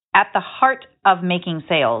at the heart of making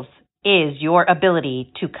sales is your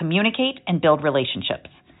ability to communicate and build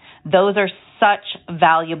relationships. Those are such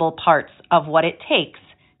valuable parts of what it takes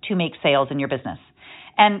to make sales in your business.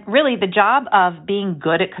 And really, the job of being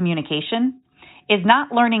good at communication is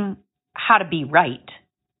not learning how to be right.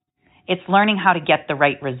 It's learning how to get the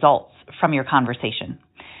right results from your conversation.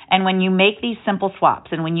 And when you make these simple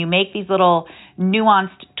swaps and when you make these little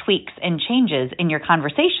nuanced tweaks and changes in your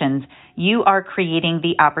conversations, you are creating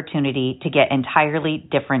the opportunity to get entirely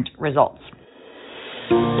different results.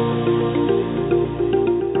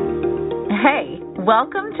 Hey,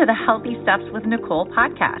 welcome to the Healthy Steps with Nicole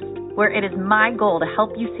podcast, where it is my goal to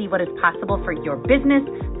help you see what is possible for your business,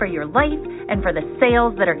 for your life, and for the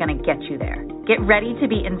sales that are going to get you there. Get ready to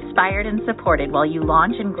be inspired and supported while you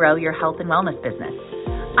launch and grow your health and wellness business.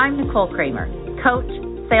 I'm Nicole Kramer, coach,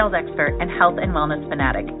 sales expert, and health and wellness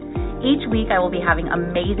fanatic. Each week, I will be having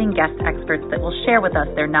amazing guest experts that will share with us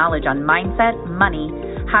their knowledge on mindset, money,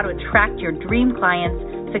 how to attract your dream clients,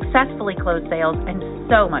 successfully close sales, and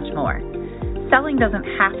so much more. Selling doesn't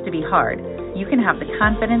have to be hard. You can have the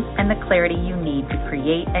confidence and the clarity you need to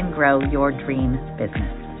create and grow your dream business.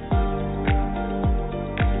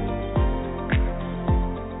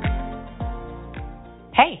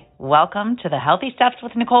 Hey, welcome to the Healthy Steps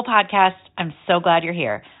with Nicole podcast. I'm so glad you're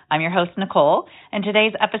here. I'm your host, Nicole, and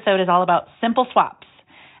today's episode is all about simple swaps.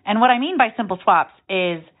 And what I mean by simple swaps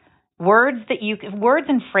is words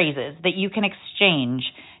and phrases that you can exchange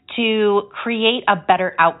to create a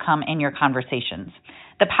better outcome in your conversations.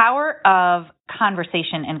 The power of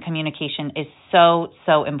conversation and communication is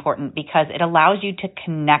so important because it allows you to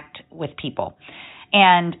connect with people.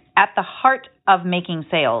 And at the heart of making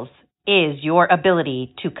sales is your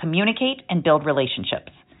ability to communicate and build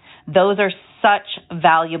relationships. Those are such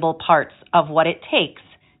valuable parts of what it takes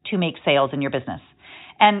to make sales in your business.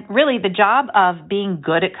 And really, the job of being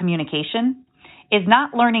good at communication is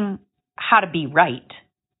not learning how to be right.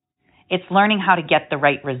 It's learning how to get the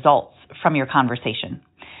right results from your conversation.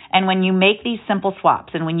 And when you make these simple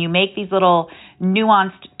swaps and when you make these little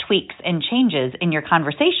nuanced tweaks and changes in your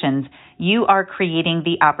conversations, you are creating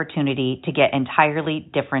the opportunity to get entirely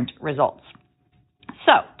different results.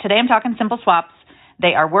 So today I'm talking simple swaps.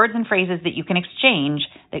 They are words and phrases that you can exchange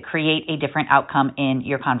that create a different outcome in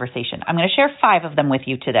your conversation. I'm going to share 5 of them with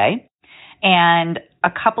you today. And a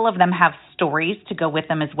couple of them have stories to go with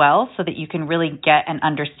them as well so that you can really get an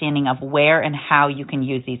understanding of where and how you can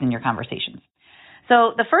use these in your conversations.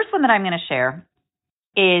 So the first one that I'm going to share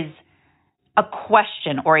is a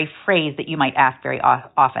question or a phrase that you might ask very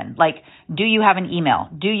often, like, do you have an email?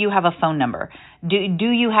 Do you have a phone number? Do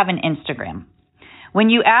you have an Instagram? When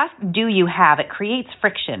you ask, do you have, it creates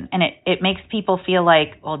friction, and it makes people feel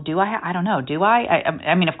like, well, do I? I don't know. Do I?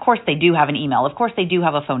 I mean, of course they do have an email. Of course they do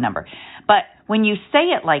have a phone number. But when you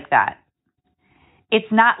say it like that, it's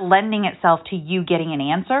not lending itself to you getting an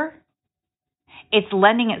answer. It's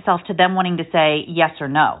lending itself to them wanting to say yes or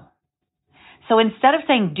no. So instead of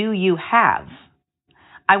saying, do you have,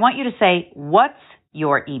 I want you to say, what's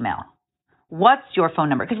your email? What's your phone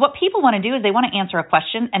number? Because what people want to do is they want to answer a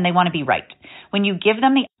question and they want to be right. When you give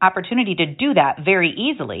them the opportunity to do that very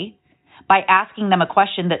easily by asking them a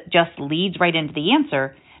question that just leads right into the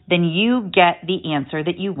answer, then you get the answer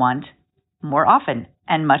that you want more often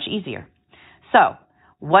and much easier. So,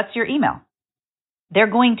 what's your email? They're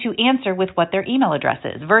going to answer with what their email address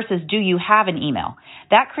is versus do you have an email?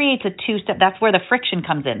 That creates a 2-step. That's where the friction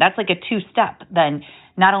comes in. That's like a 2-step. Then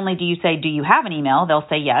not only do you say, do you have an email? They'll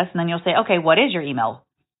say yes. And then you'll say, okay, what is your email?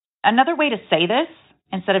 Another way to say this,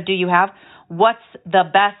 instead of do you have, what's the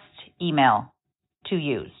best email to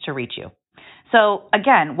use to reach you? So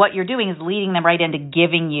again, what you're doing is leading them right into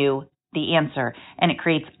giving you the answer. And it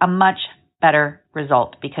creates a much better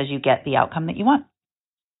result because you get the outcome that you want.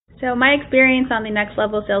 So my experience on the Next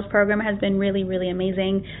Level Sales program has been really, really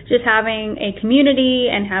amazing. Just having a community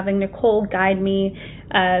and having Nicole guide me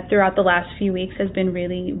throughout the last few weeks has been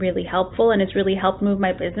really, really helpful, and it's really helped move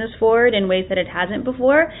my business forward in ways that it hasn't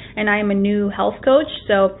before. And I am a new health coach,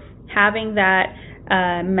 so having that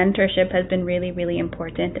mentorship has been really, really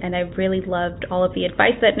important. And I've really loved all of the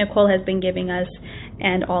advice that Nicole has been giving us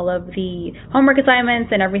and all of the homework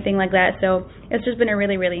assignments and everything like that. So it's just been a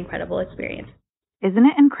really, really incredible experience. Isn't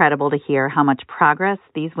it incredible to hear how much progress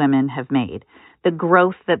these women have made, the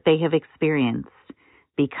growth that they have experienced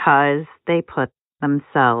because they put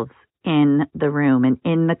themselves in the room and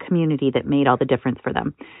in the community that made all the difference for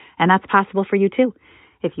them? And that's possible for you too.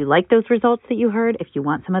 If you like those results that you heard, if you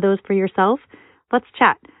want some of those for yourself, let's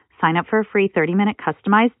chat. Sign up for a free 30-minute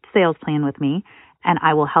customized sales plan with me, and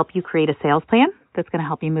I will help you create a sales plan that's going to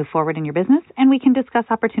help you move forward in your business, and we can discuss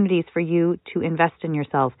opportunities for you to invest in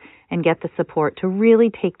yourself and get the support to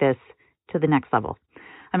really take this to the next level.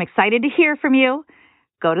 I'm excited to hear from you.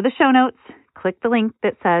 Go to the show notes, click the link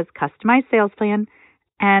that says Customized Sales Plan,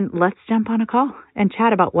 and let's jump on a call and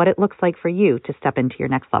chat about what it looks like for you to step into your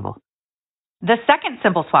next level. The second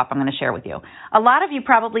simple swap I'm going to share with you. A lot of you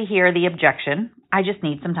probably hear the objection, I just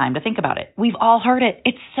need some time to think about it. We've all heard it.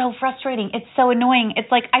 It's so frustrating. It's so annoying.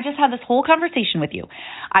 It's like I just had this whole conversation with you.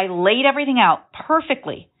 I laid everything out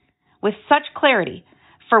perfectly with such clarity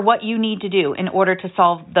for what you need to do in order to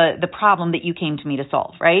solve the problem that you came to me to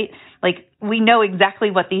solve, right? Like we know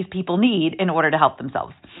exactly what these people need in order to help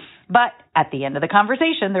themselves. But at the end of the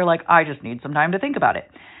conversation, they're like, I just need some time to think about it.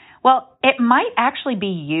 Well, it might actually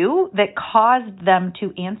be you that caused them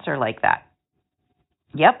to answer like that.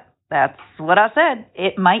 Yep, that's what I said.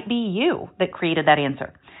 It might be you that created that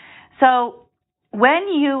answer. So when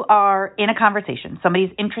you are in a conversation,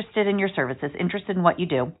 somebody's interested in your services, interested in what you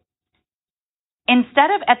do,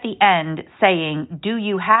 instead of at the end saying, do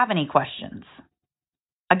you have any questions?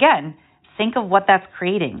 Again, think of what that's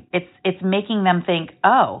creating. It's making them think,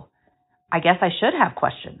 oh, I guess I should have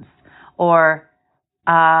questions. Or,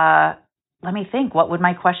 let me think, what would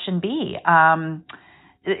my question be?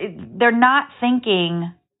 They're not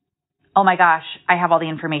thinking, oh my gosh, I have all the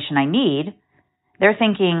information I need. They're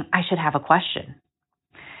thinking, I should have a question.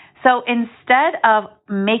 So instead of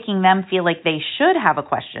making them feel like they should have a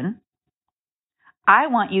question, I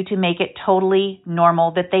want you to make it totally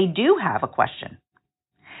normal that they do have a question.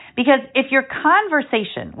 Because if your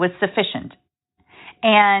conversation was sufficient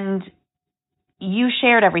and you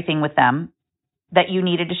shared everything with them that you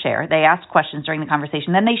needed to share, they asked questions during the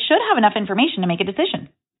conversation, then they should have enough information to make a decision.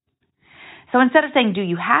 So instead of saying, do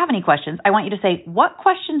you have any questions, I want you to say, what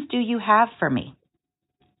questions do you have for me?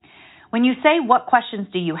 When you say, what questions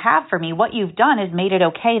do you have for me, what you've done is made it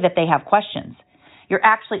okay that they have questions. You're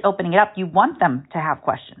actually opening it up. You want them to have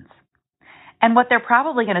questions. And what they're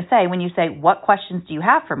probably going to say when you say, what questions do you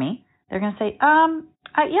have for me? They're going to say, I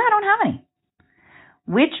don't have any.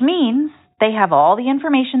 Which means they have all the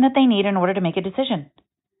information that they need in order to make a decision.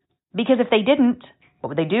 Because if they didn't, what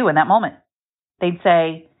would they do in that moment? They'd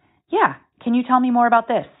say, yeah, can you tell me more about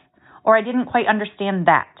this? Or I didn't quite understand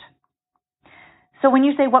that. So when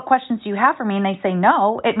you say, what questions do you have for me? And they say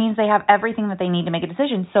no, it means they have everything that they need to make a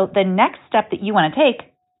decision. So the next step that you want to take,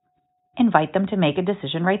 invite them to make a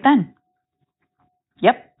decision right then.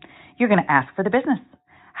 Yep, you're going to ask for the business.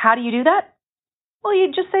 How do you do that? Well, you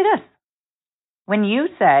just say this. When you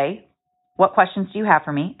say, what questions do you have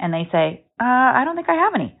for me? And they say, I don't think I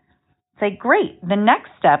have any. Say, great. The next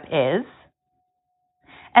step is,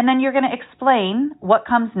 and then you're going to explain what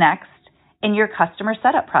comes next in your customer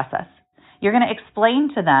setup process. You're going to explain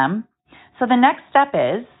to them. So the next step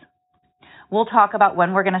is, we'll talk about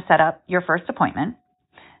when we're going to set up your first appointment.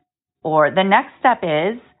 Or the next step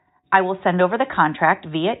is, I will send over the contract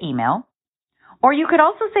via email. Or you could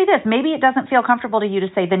also say this. Maybe it doesn't feel comfortable to you to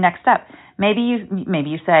say the next step. Maybe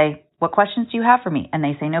you say, what questions do you have for me? And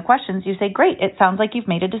they say no questions. You say, great. It sounds like you've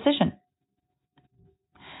made a decision.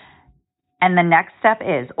 And the next step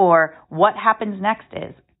is, or what happens next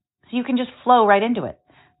is. So you can just flow right into it.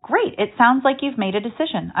 Great. It sounds like you've made a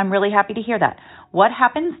decision. I'm really happy to hear that. What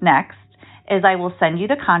happens next is I will send you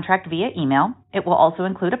the contract via email. It will also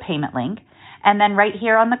include a payment link. And then right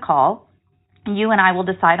here on the call, you and I will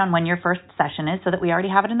decide on when your first session is so that we already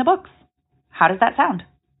have it in the books. How does that sound?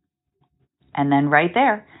 And then right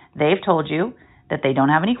there, they've told you that they don't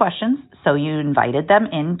have any questions, so you invited them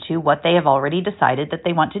into what they have already decided that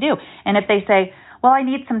they want to do. And if they say, well, I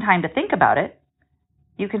need some time to think about it,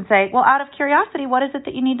 you can say, well, out of curiosity, what is it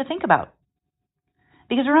that you need to think about?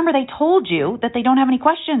 Because remember, they told you that they don't have any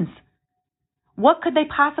questions. What could they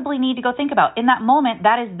possibly need to go think about? In that moment,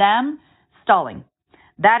 that is them stalling.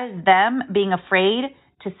 That is them being afraid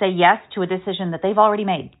to say yes to a decision that they've already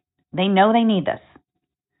made. They know they need this.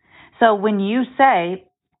 So when you say,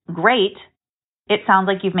 great, it sounds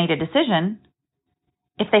like you've made a decision,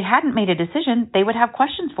 if they hadn't made a decision, they would have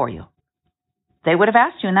questions for you. They would have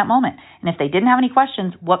asked you in that moment. And if they didn't have any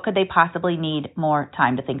questions, what could they possibly need more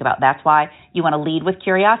time to think about? That's why you want to lead with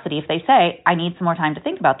curiosity. If they say, I need some more time to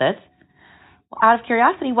think about this, well, out of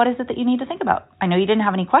curiosity, what is it that you need to think about? I know you didn't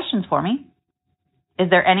have any questions for me. Is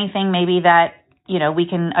there anything maybe that, we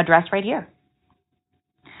can address right here?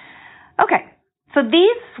 Okay. So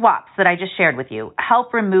these swaps that I just shared with you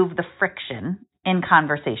help remove the friction in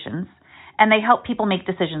conversations, and they help people make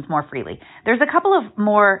decisions more freely. There's a couple of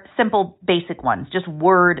more simple, basic ones, just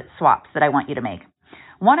word swaps that I want you to make.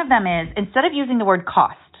 One of them is, instead of using the word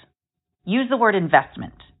cost, use the word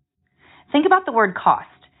investment. Think about the word cost.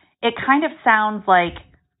 it kind of sounds like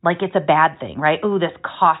it's a bad thing, right? Ooh, this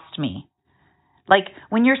cost me. Like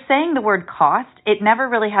when you're saying the word cost, it never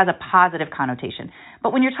really has a positive connotation.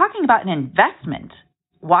 But when you're talking about an investment,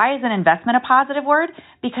 why is an investment a positive word?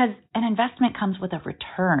 Because an investment comes with a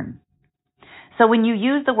return. So when you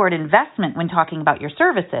use the word investment when talking about your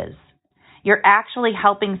services, you're actually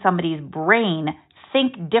helping somebody's brain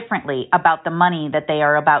think differently about the money that they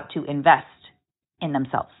are about to invest in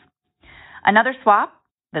themselves. Another swap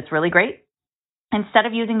that's really great, instead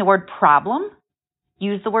of using the word problem,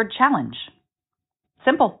 use the word challenge.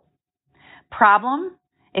 Simple. Problem,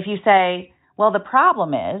 if you say, well, the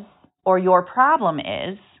problem is, or your problem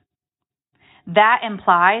is, that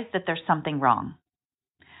implies that there's something wrong.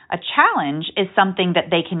 A challenge is something that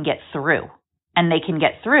they can get through, and they can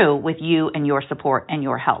get through with you and your support and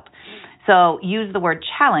your help. So use the word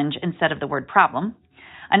challenge instead of the word problem.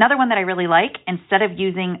 Another one that I really like, instead of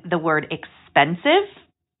using the word expensive,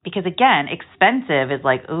 because again, expensive is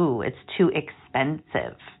like, ooh, it's too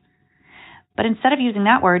expensive. But instead of using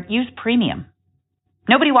that word, use premium.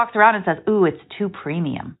 Nobody walks around and says, ooh, it's too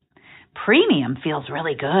premium. Premium feels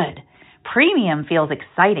really good. Premium feels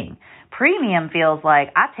exciting. Premium feels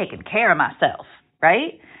like I've taken care of myself,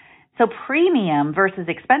 right? So premium versus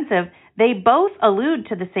expensive, they both allude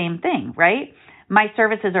to the same thing, right? My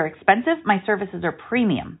services are expensive. My services are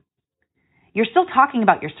premium. You're still talking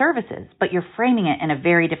about your services, but you're framing it in a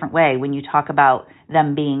very different way when you talk about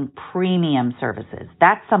them being premium services.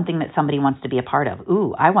 That's something that somebody wants to be a part of.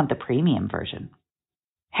 Ooh, I want the premium version.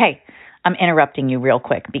 Hey, I'm interrupting you real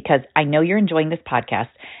quick because I know you're enjoying this podcast,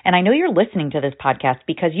 and I know you're listening to this podcast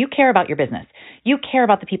because you care about your business. You care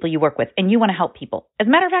about the people you work with, and you want to help people. As a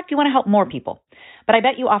matter of fact, you want to help more people. But I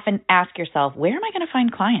bet you often ask yourself, where am I going to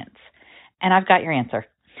find clients? And I've got your answer.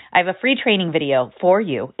 I have a free training video for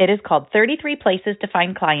you. It is called 33 Places to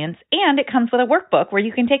Find Clients, and it comes with a workbook where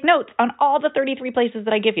you can take notes on all the 33 places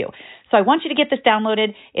that I give you. So I want you to get this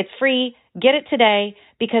downloaded. It's free. Get it today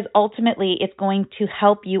because ultimately it's going to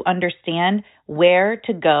help you understand where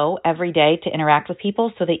to go every day to interact with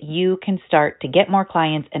people so that you can start to get more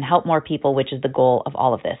clients and help more people, which is the goal of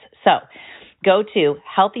all of this. So go to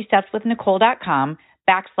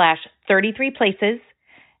healthystepswithnicole.com/33 places,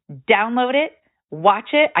 download it. Watch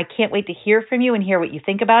it. I can't wait to hear from you and hear what you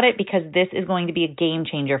think about it because this is going to be a game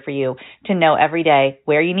changer for you to know every day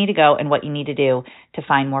where you need to go and what you need to do to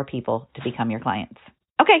find more people to become your clients.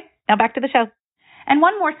 Okay, now back to the show. And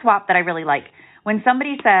one more swap that I really like. When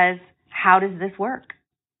somebody says, how does this work?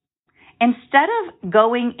 Instead of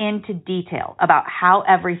going into detail about how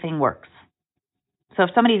everything works. So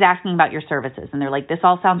if somebody's asking about your services and they're like, this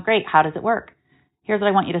all sounds great. How does it work? Here's what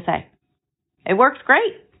I want you to say. It works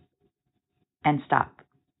great. And stop.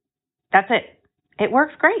 That's it. It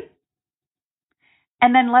works great.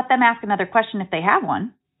 And then let them ask another question if they have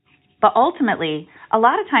one. But ultimately, a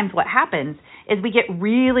lot of times what happens is we get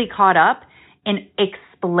really caught up in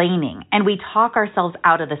explaining and we talk ourselves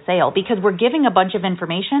out of the sale because we're giving a bunch of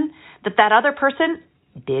information that other person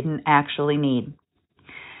didn't actually need.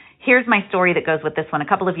 Here's my story that goes with this one. A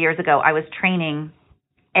couple of years ago, I was training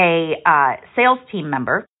a sales team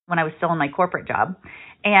member when I was still in my corporate job.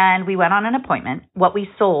 And we went on an appointment. What we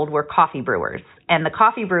sold were coffee brewers. And the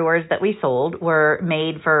coffee brewers that we sold were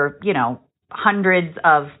made for, hundreds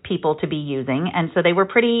of people to be using. And so they were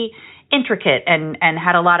pretty intricate and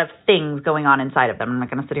had a lot of things going on inside of them. I'm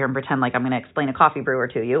not going to sit here and pretend like I'm going to explain a coffee brewer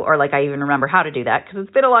to you or like I even remember how to do that because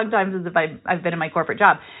it's been a long time since I've been in my corporate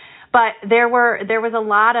job. But there was a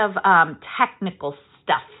lot of technical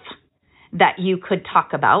stuff that you could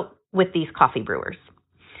talk about with these coffee brewers.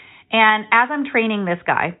 And as I'm training this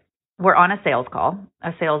guy, we're on a sales call,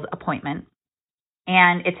 a sales appointment,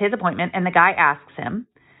 and it's his appointment. And the guy asks him,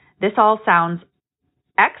 this all sounds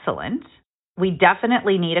excellent. We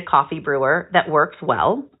definitely need a coffee brewer that works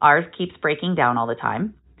well. Ours keeps breaking down all the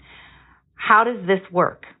time. How does this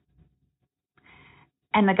work?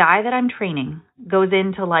 And the guy that I'm training goes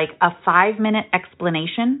into like a 5-minute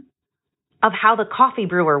explanation of how the coffee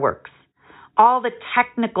brewer works, all the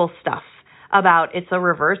technical stuff. About it's a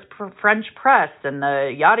reverse French press and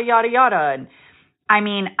the yada, yada, yada. And I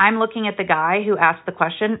mean, I'm looking at the guy who asked the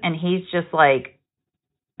question and he's just like,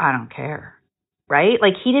 I don't care, right?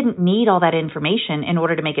 Like he didn't need all that information in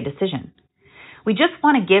order to make a decision. We just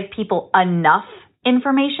want to give people enough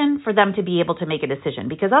information for them to be able to make a decision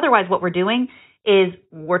because otherwise what we're doing is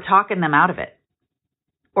we're talking them out of it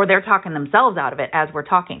or they're talking themselves out of it as we're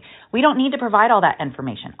talking. We don't need to provide all that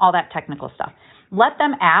information, all that technical stuff. Let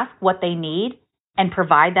them ask what they need and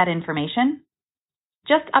provide that information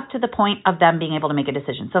just up to the point of them being able to make a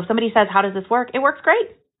decision. So if somebody says, how does this work? It works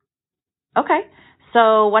great. Okay.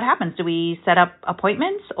 So what happens? Do we set up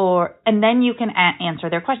appointments and then you can answer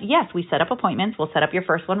their question? Yes, we set up appointments. We'll set up your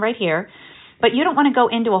first one right here. But you don't want to go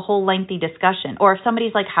into a whole lengthy discussion. Or if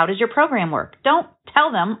somebody's like, how does your program work? Don't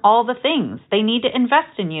tell them all the things. They need to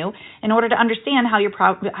invest in you in order to understand how your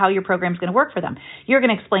program is going to work for them. You're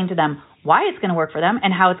going to explain to them why it's going to work for them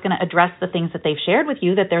and how it's going to address the things that they've shared with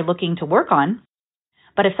you that they're looking to work on.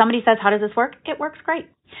 But if somebody says, how does this work? It works great.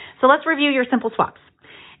 So let's review your simple swaps.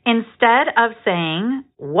 Instead of saying,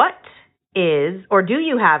 what is, or do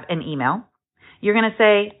you have an email? You're going to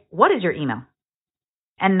say, what is your email?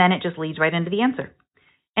 And then it just leads right into the answer.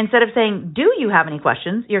 Instead of saying, do you have any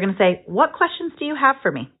questions? You're going to say, what questions do you have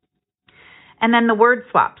for me? And then the word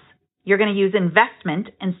swaps. You're going to use investment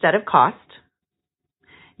instead of cost.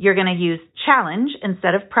 You're going to use challenge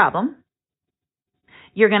instead of problem.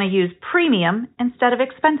 You're going to use premium instead of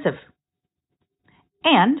expensive.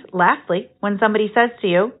 And lastly, when somebody says to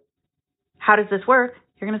you, how does this work?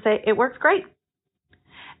 You're going to say, it works great.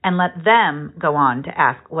 And let them go on to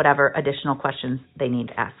ask whatever additional questions they need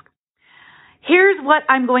to ask. Here's what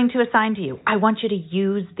I'm going to assign to you. I want you to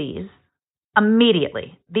use these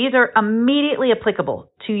immediately. These are immediately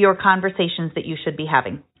applicable to your conversations that you should be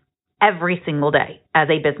having every single day as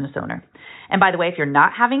a business owner. And by the way, if you're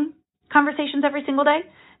not having conversations every single day,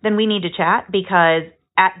 then we need to chat, because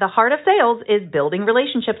at the heart of sales is building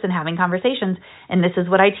relationships and having conversations. And this is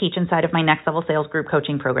what I teach inside of my Next Level Sales Group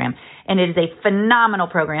Coaching Program. And it is a phenomenal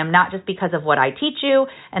program, not just because of what I teach you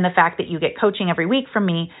and the fact that you get coaching every week from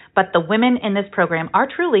me, but the women in this program are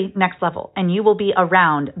truly next level. And you will be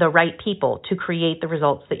around the right people to create the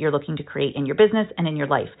results that you're looking to create in your business and in your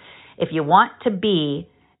life. If you want to be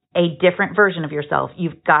a different version of yourself,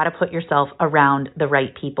 you've got to put yourself around the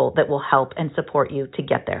right people that will help and support you to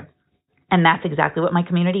get there. And that's exactly what my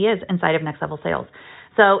community is inside of Next Level Sales.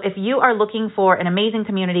 So if you are looking for an amazing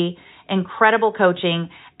community, incredible coaching,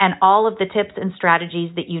 and all of the tips and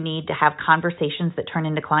strategies that you need to have conversations that turn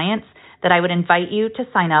into clients, that I would invite you to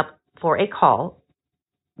sign up for a call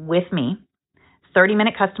with me,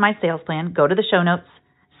 30-minute customized sales plan. Go to the show notes,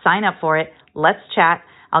 sign up for it. Let's chat.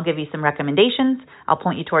 I'll give you some recommendations. I'll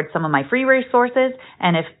point you towards some of my free resources.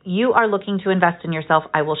 And if you are looking to invest in yourself,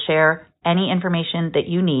 I will share any information that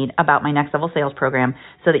you need about my Next Level Sales program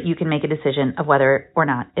so that you can make a decision of whether or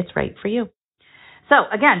not it's right for you. So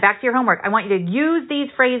again, back to your homework. I want you to use these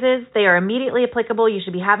phrases. They are immediately applicable. You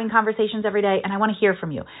should be having conversations every day, and I want to hear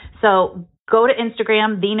from you. So go to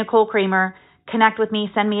Instagram, The Nicole Kramer, connect with me,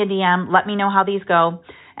 send me a DM, let me know how these go.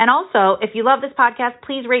 And also, if you love this podcast,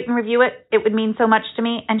 please rate and review it. It would mean so much to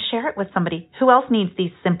me, and share it with somebody who else needs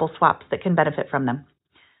these simple swaps that can benefit from them.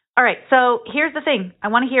 All right, so here's the thing. I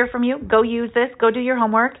want to hear from you. Go use this. Go do your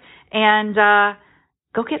homework, and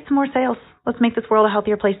go get some more sales. Let's make this world a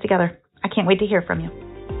healthier place together. I can't wait to hear from you.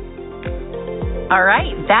 All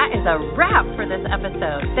right, that is a wrap for this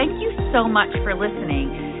episode. Thank you so much for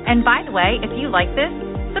listening. And by the way, if you like this,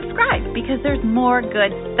 subscribe, because there's more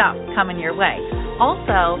good stuff coming your way.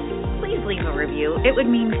 Also, please leave a review. It would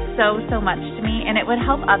mean so much to me, and it would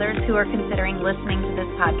help others who are considering listening to this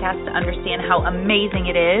podcast to understand how amazing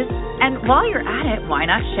it is. And while you're at it, why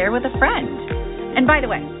not share with a friend? And by the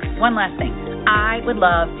way, one last thing. I would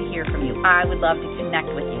love to hear from you. I would love to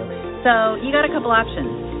connect with you. So you got a couple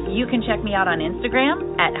options. You can check me out on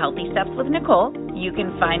Instagram at Healthy Steps with Nicole. You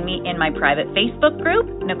can find me in my private Facebook group,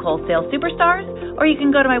 Nicole Sales Superstars, or you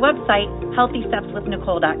can go to my website,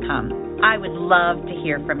 healthystepswithnicole.com. I would love to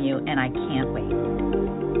hear from you, and I can't wait.